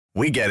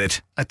We get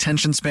it.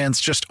 Attention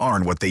spans just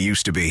aren't what they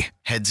used to be.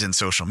 Heads in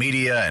social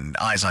media and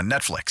eyes on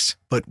Netflix.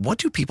 But what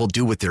do people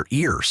do with their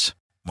ears?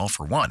 Well,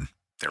 for one,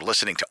 they're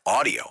listening to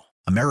audio.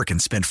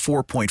 Americans spend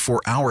 4.4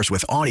 hours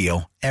with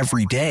audio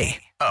every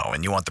day. Oh,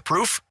 and you want the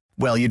proof?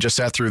 Well, you just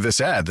sat through this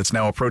ad that's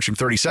now approaching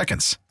 30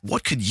 seconds.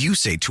 What could you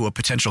say to a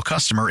potential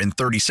customer in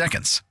 30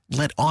 seconds?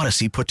 Let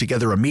Odyssey put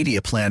together a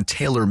media plan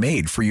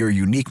tailor-made for your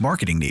unique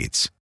marketing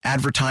needs.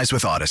 Advertise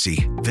with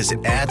Odyssey.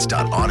 Visit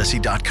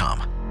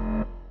ads.odyssey.com.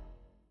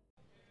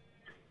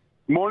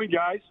 Morning,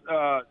 guys.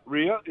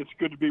 Rhea, it's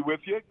good to be with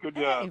you. Good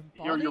to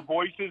hear your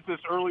voices this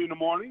early in the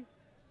morning.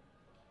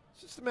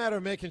 It's just a matter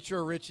of making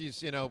sure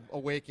Richie's,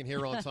 awake and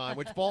here on time,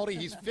 which, Baldy,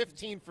 he's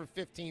 15 for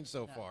 15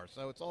 so far,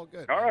 so it's all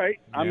good. All right.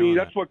 I mean,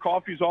 that's what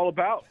coffee's all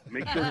about.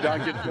 Make sure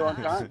John gets here on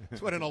time.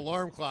 That's what an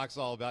alarm clock's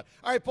all about.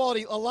 All right,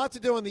 Baldy, a lot to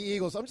do on the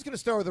Eagles. I'm just going to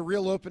start with a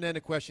real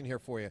open-ended question here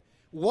for you.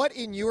 What,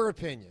 in your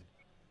opinion,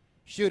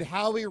 should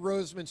Howie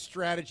Roseman's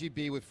strategy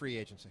be with free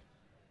agency?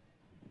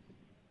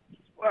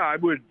 Well, I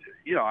would,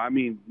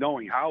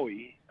 knowing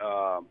Howie,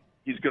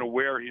 he's going to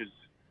wear his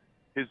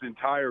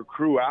entire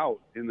crew out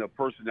in the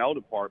personnel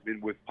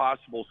department with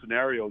possible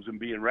scenarios and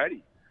being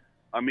ready.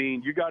 I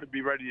mean, you got to be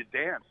ready to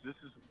dance.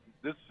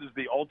 This is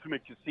the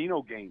ultimate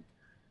casino game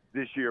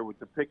this year with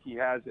the pick he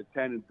has at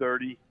 10 and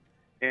 30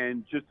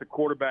 and just the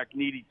quarterback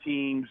needy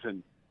teams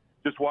and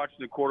just watching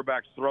the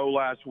quarterbacks throw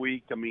last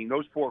week. I mean,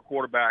 those four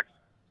quarterbacks,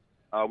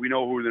 we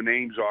know who their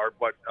names are,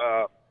 but,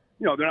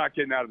 they're not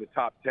getting out of the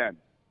top 10.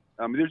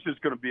 I mean, there's just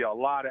going to be a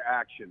lot of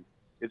action.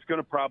 It's going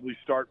to probably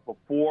start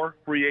before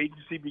free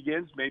agency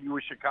begins, maybe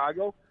with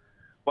Chicago.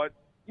 But,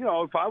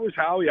 if I was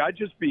Howie, I'd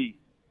just be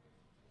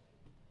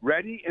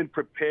ready and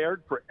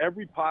prepared for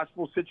every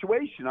possible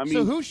situation. I mean,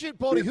 so who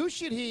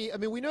should he – I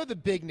mean, we know the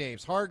big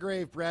names,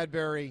 Hargrave,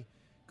 Bradbury,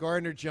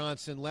 Gardner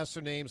Johnson,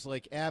 lesser names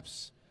like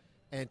Epps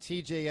and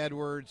T.J.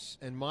 Edwards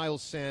and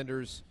Miles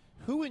Sanders.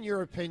 Who, in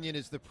your opinion,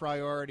 is the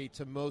priority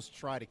to most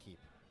try to keep?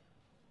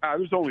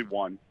 There's only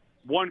one.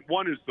 One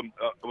is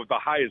the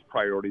highest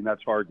priority, and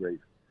that's Hargrave.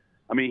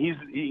 I mean,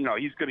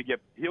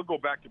 he'll go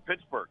back to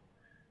Pittsburgh.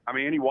 I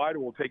mean, Andy Weider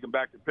will take him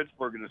back to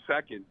Pittsburgh in a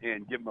second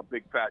and give him a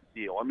big fat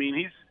deal. I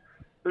mean,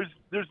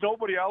 there's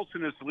nobody else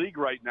in this league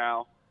right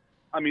now.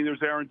 I mean,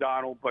 there's Aaron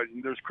Donald, but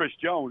there's Chris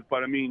Jones.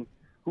 But I mean,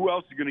 who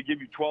else is going to give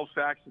you 12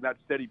 sacks and that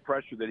steady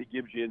pressure that he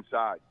gives you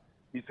inside?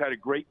 He's had a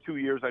great 2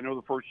 years. I know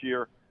the first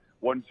year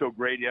wasn't so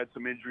great. He had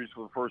some injuries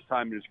for the first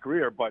time in his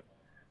career, but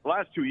the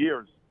last 2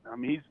 years, I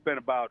mean, he's been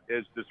about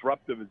as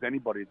disruptive as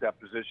anybody at that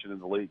position in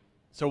the league.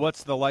 So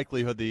what's the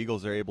likelihood the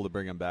Eagles are able to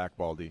bring him back,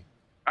 Baldy?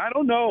 I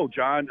don't know,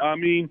 John. I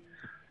mean,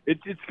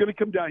 it's going to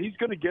come down. He's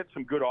going to get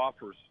some good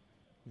offers.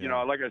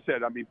 Yeah. Like I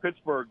said, I mean,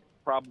 Pittsburgh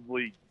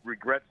probably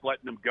regrets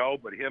letting him go,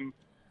 but him,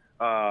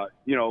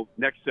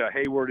 next to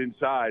Hayward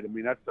inside, I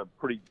mean, that's a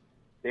pretty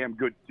damn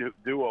good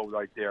duo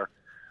right there.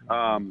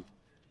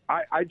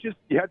 You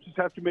just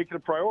have to make it a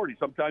priority.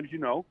 Sometimes,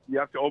 you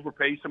have to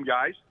overpay some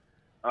guys.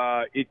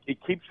 It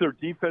keeps their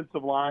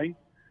defensive line.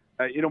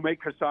 It'll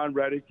make Hassan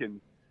Reddick and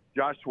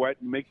Josh Sweat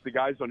and makes the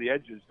guys on the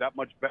edges that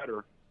much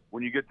better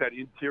when you get that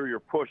interior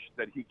push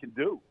that he can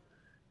do.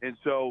 And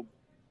so,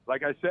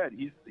 like I said,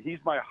 he's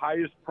my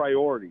highest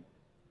priority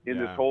in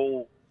this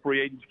whole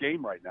free agents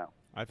game right now.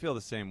 I feel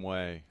the same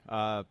way.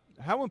 How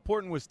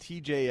important was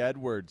T.J.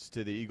 Edwards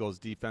to the Eagles'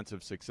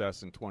 defensive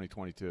success in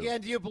 2022? Yeah,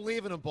 and do you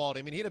believe in him, Baldy?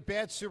 I mean, he had a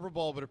bad Super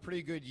Bowl, but a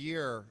pretty good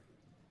year.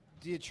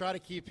 Do you try to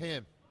keep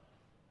him?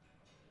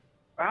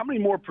 How many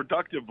more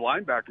productive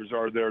linebackers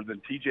are there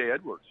than T.J.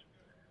 Edwards?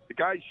 The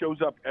guy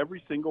shows up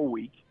every single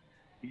week.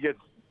 He gets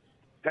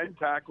 10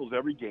 tackles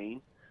every game.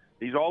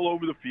 He's all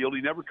over the field.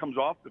 He never comes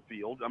off the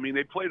field. I mean,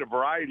 they played a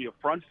variety of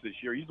fronts this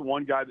year. He's the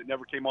one guy that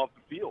never came off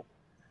the field.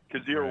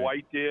 Kazir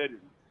White did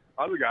and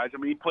other guys. I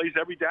mean, he plays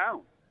every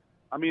down.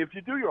 I mean, if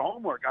you do your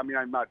homework, I mean,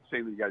 I'm not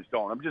saying that you guys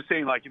don't. I'm just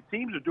saying, like, if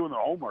teams are doing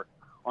their homework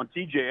on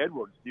T.J.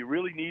 Edwards, do you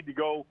really need to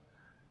go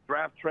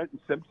draft Trenton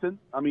Simpson?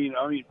 I mean,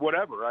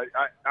 whatever.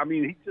 I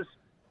mean,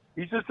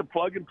 he's just a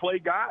plug-and-play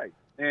guy.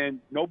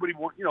 And nobody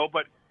wants,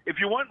 but if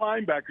you want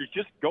linebackers,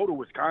 just go to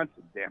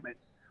Wisconsin, damn it.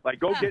 Like,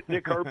 go get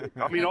Nick Herbert.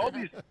 I mean, all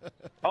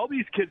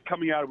these kids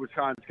coming out of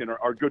Wisconsin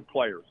are good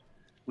players.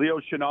 Leo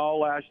Chenal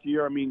last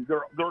year, I mean,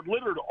 they're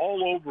littered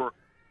all over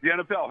the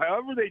NFL.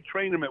 However they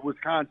train them at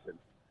Wisconsin,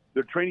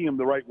 they're training them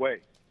the right way.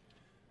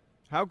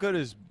 How good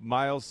is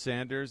Miles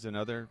Sanders,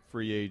 another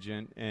free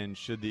agent, and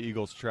should the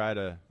Eagles try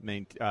to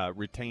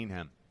retain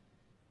him?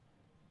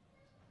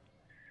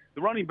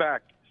 The running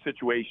back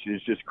situation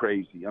is just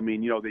crazy. I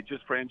mean, they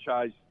just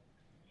franchised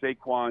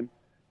Saquon.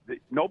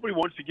 Nobody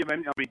wants to give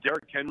any. I mean,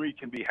 Derrick Henry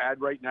can be had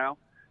right now.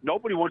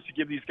 Nobody wants to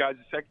give these guys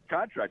a second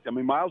contract. I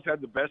mean, Miles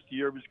had the best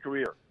year of his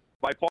career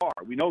by far.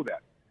 We know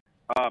that.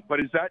 But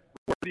is that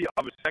worthy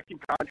of a second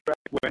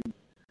contract when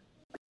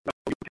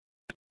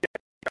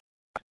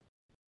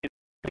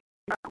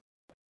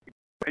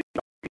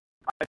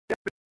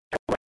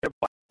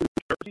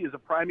Jersey is a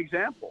prime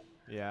example.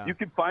 Yeah. You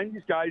can find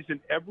these guys in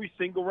every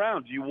single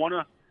round. Do you want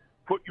to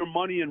put your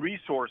money and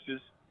resources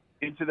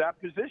into that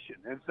position?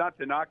 And it's not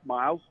to knock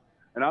Miles.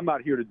 and I'm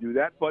not here to do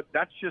that, but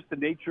that's just the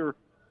nature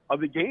of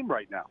the game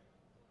right now.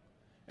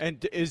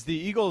 And is the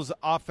Eagles'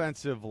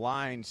 offensive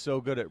line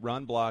so good at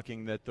run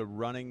blocking that the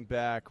running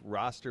back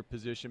roster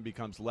position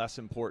becomes less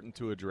important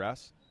to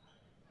address?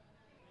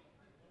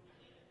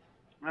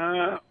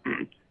 Jalen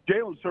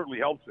certainly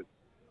helps it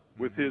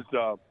with his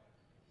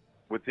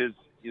with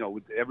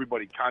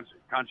everybody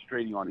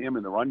concentrating on him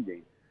in the run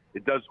game.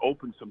 It does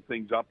open some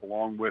things up,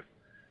 along with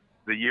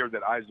the year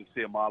that Isaac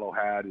Seumalo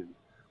had and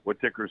what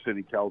Dickerson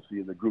and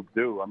Kelsey and the group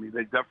do. I mean,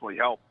 they definitely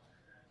help.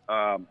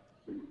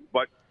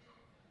 But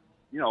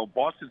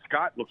Boston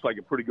Scott looks like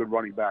a pretty good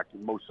running back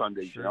in most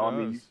Sundays. Sure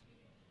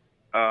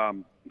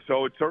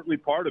So it's certainly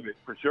part of it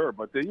for sure.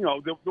 But the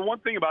one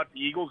thing about the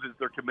Eagles is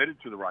they're committed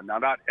to the run. Now,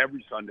 not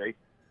every Sunday.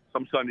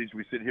 Some Sundays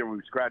we sit here and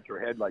we scratch our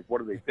head like, what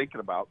are they thinking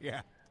about?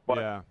 Yeah. But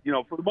yeah.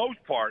 For the most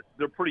part,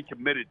 they're pretty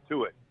committed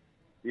to it.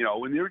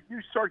 When you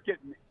start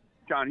getting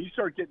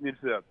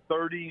into the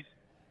 30s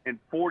and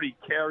 40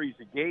 carries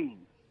a game,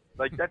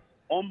 like that's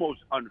almost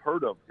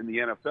unheard of in the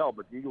NFL,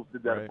 but the Eagles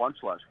did that a bunch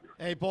last year.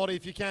 Hey, Baldy,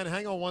 if you can,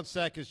 hang on one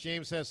sec, because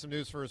James has some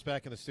news for us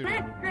back in the studio.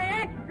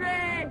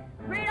 Extra,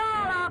 read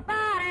all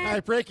about it. All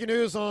right, breaking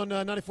news on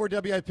 94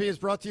 WIP is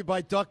brought to you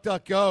by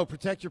DuckDuckGo.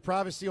 Protect your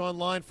privacy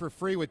online for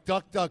free with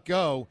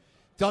DuckDuckGo.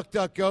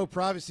 DuckDuckGo,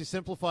 privacy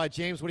simplified.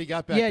 James, what do you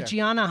got back there?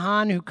 Gianna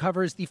Hahn, who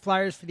covers the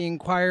Flyers for the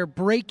Inquirer,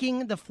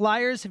 breaking: the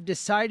Flyers have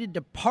decided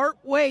to part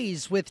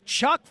ways with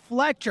Chuck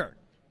Fletcher.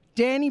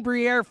 Danny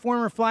Briere,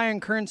 former Flyer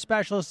and current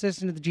special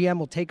assistant to the GM,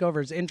 will take over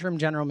as interim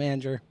general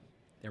manager.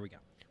 There we go.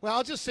 Well,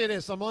 I'll just say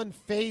this. I'm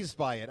unfazed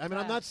by it. I mean,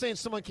 I'm not saying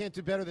someone can't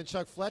do better than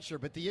Chuck Fletcher,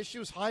 but the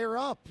issue is higher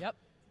up. Yep.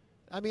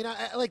 I mean,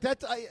 I like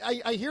that.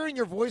 I hear in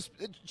your voice,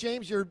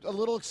 James, you're a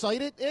little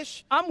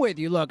excited-ish. I'm with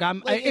you. Look,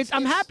 I'm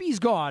happy he's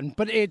gone,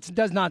 but it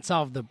does not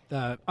solve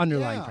the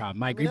underlying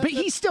problem. I agree. But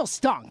he still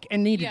stunk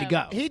and needed to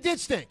go. He did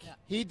stink. Yeah.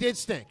 He did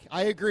stink.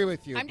 I agree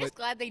with you. I'm just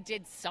glad they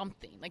did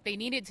something. Like, they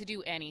needed to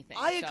do anything.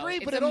 I agree,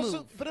 but it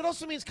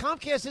also means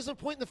Comcast isn't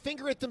pointing the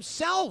finger at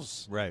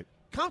themselves. Right.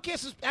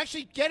 Comcast is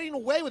actually getting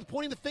away with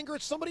pointing the finger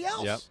at somebody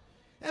else. Yep.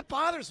 That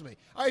bothers me.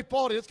 All right,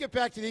 Baldy, let's get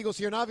back to the Eagles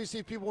here. And obviously,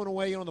 if people want to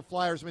weigh in on the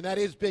Flyers, I mean, that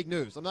is big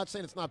news. I'm not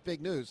saying it's not big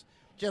news.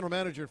 General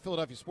manager of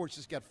Philadelphia Sports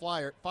just got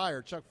fired.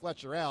 Chuck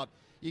Fletcher out.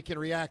 You can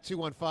react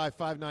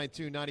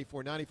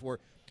 215-592-9494.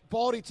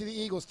 Baldy, to the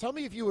Eagles, tell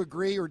me if you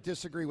agree or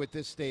disagree with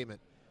this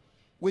statement.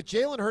 With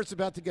Jalen Hurts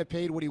about to get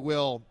paid what he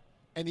will,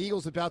 and the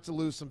Eagles about to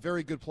lose some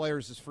very good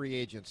players as free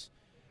agents,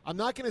 I'm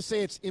not going to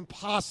say it's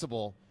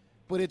impossible,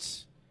 but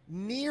it's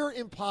near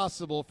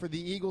impossible for the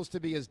Eagles to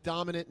be as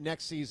dominant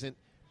next season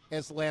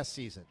as last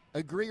season.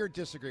 Agree or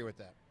disagree with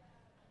that?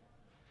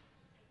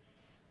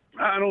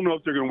 I don't know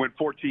if they're going to win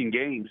 14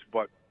 games,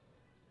 but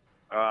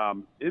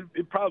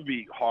it'd probably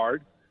be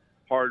harder.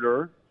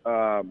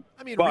 I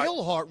mean,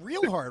 real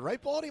hard,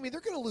 right, Baldy? I mean,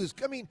 they're going to lose.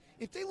 I mean,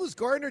 if they lose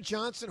Gardner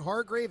Johnson,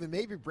 Hargrave, and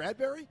maybe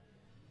Bradbury,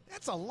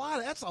 that's a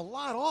lot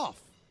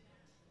off.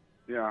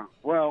 Yeah.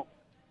 Well,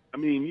 I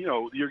mean,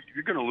 you're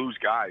going to lose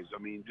guys. I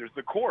mean, there's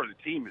the core of the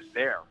team is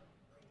there.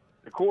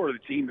 The core of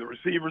the team, the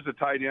receivers, the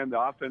tight end, the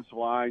offensive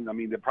line. I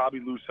mean, they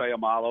probably lose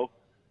Seumalo,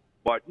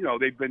 but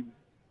they've been,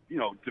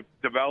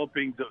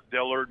 developing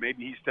Dillard.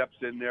 Maybe he steps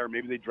in there.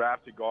 Maybe they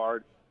draft a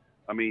guard.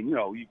 I mean,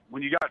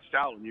 when you got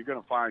Stoutland, you're going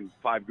to find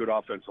 5 good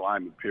offensive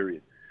linemen.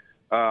 Period.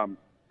 5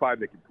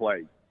 that can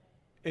play.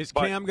 You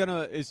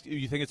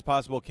think it's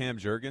possible Cam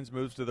Jurgens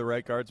moves to the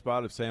right guard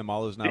spot if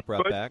Seumalo's not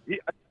brought back?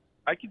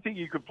 I can think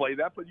you could play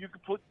that, but you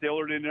could put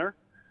Dillard in there.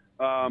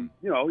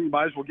 You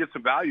might as well get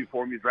some value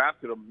for him. You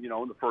drafted him, in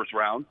the first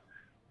round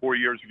 4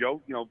 years ago.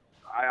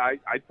 I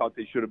thought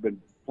they should have been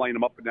playing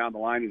him up and down the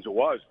line as it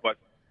was. But,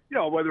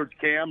 whether it's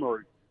Cam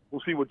or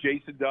we'll see what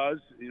Jason does,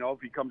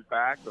 if he comes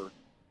back. Or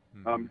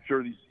I'm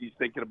sure he's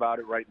thinking about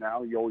it right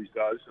now. He always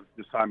does at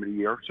this time of the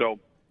year. So,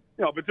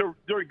 but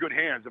they're in good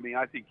hands. I mean,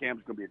 I think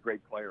Cam's going to be a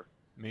great player.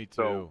 Me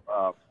too.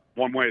 So,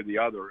 one way or the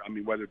other. I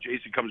mean, whether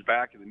Jason comes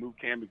back and they move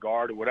Cam to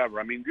guard or whatever,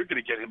 I mean, you're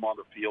going to get him on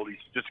the field. He's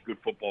just a good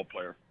football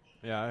player.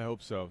 Yeah, I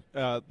hope so.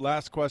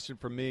 Last question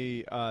for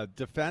me.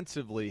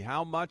 Defensively,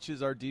 how much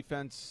is our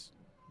defense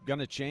going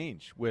to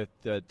change with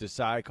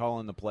Desai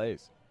calling the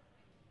plays?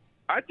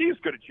 I think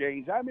it's going to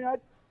change. I mean,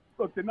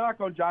 look, the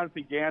knock on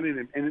Jonathan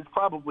Gannon, and it's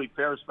probably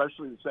fair,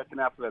 especially in the second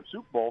half of that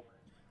Super Bowl,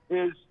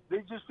 is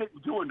they just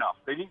didn't do enough.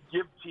 They didn't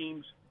give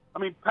teams – I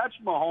mean,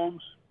 Patrick Mahomes,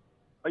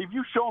 if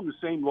you show him the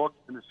same look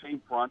and the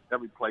same front,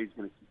 every play he's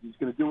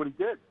going to do what he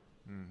did.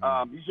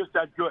 Mm-hmm. He's just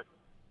that good,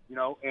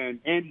 and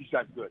Andy's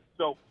that good.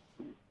 So –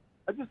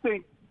 I just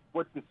think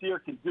what Desir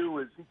can do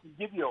is he can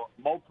give you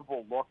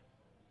multiple looks,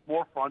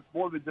 more fronts,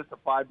 more than just a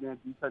 5-man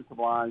defensive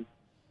line.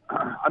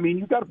 I mean,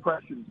 you got to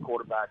pressure these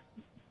quarterbacks.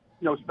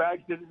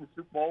 Spags did it in the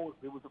Super Bowl.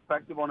 It was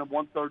effective on a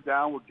 1-3rd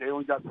down where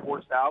Jalen got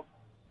forced out,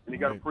 and he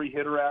got a free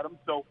hitter at him.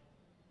 So,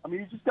 I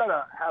mean, you just got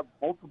to have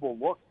multiple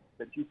looks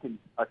that you can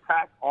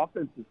attack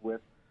offenses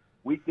with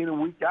week in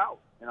and week out.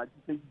 And I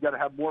just think you got to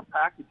have more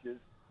packages,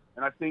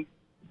 and I think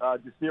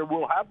Desir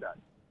will have that,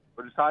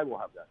 or Desai will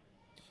have that.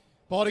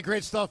 Baldy,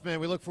 great stuff, man.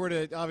 We look forward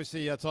to,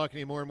 obviously, talking to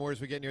you more and more as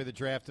we get near the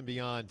draft and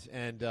beyond.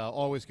 And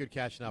always good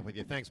catching up with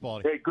you. Thanks,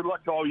 Baldy. Hey, good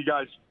luck to all you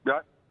guys.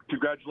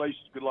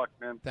 Congratulations. Good luck,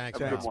 man. Thanks,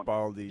 Have a good one.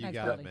 Baldy. You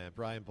got it, man.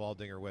 Brian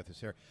Baldinger with us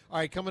here. All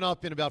right, coming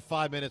up in about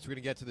 5 minutes, we're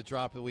going to get to the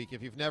Drop of the Week.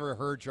 If you've never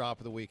heard Drop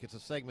of the Week, it's a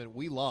segment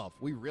we love.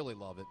 We really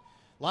love it.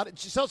 A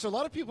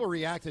lot of people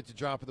reacted to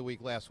Drop of the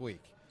Week last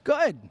week.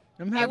 Good.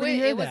 I'm happy to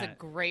hear It was that. a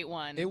great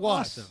one. It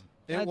was. Awesome.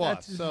 It was.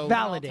 That's So,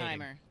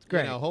 validating. It's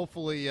great.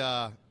 Hopefully,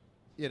 I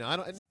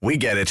don't. We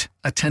get it.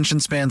 Attention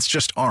spans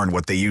just aren't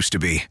what they used to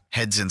be.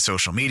 Heads in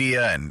social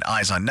media and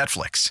eyes on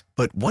Netflix.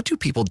 But what do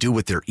people do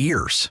with their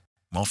ears?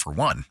 Well, for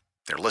one,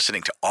 they're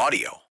listening to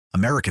audio.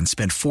 Americans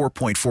spend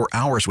 4.4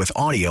 hours with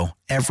audio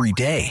every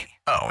day.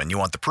 Oh, and you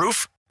want the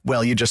proof?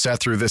 Well, you just sat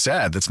through this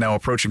ad that's now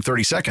approaching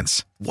 30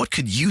 seconds. What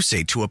could you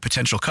say to a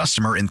potential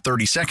customer in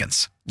 30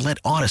 seconds? Let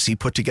Odyssey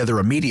put together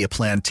a media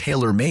plan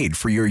tailor-made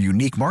for your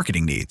unique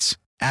marketing needs.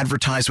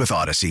 Advertise with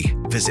Odyssey.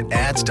 Visit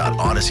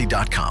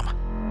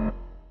ads.odyssey.com.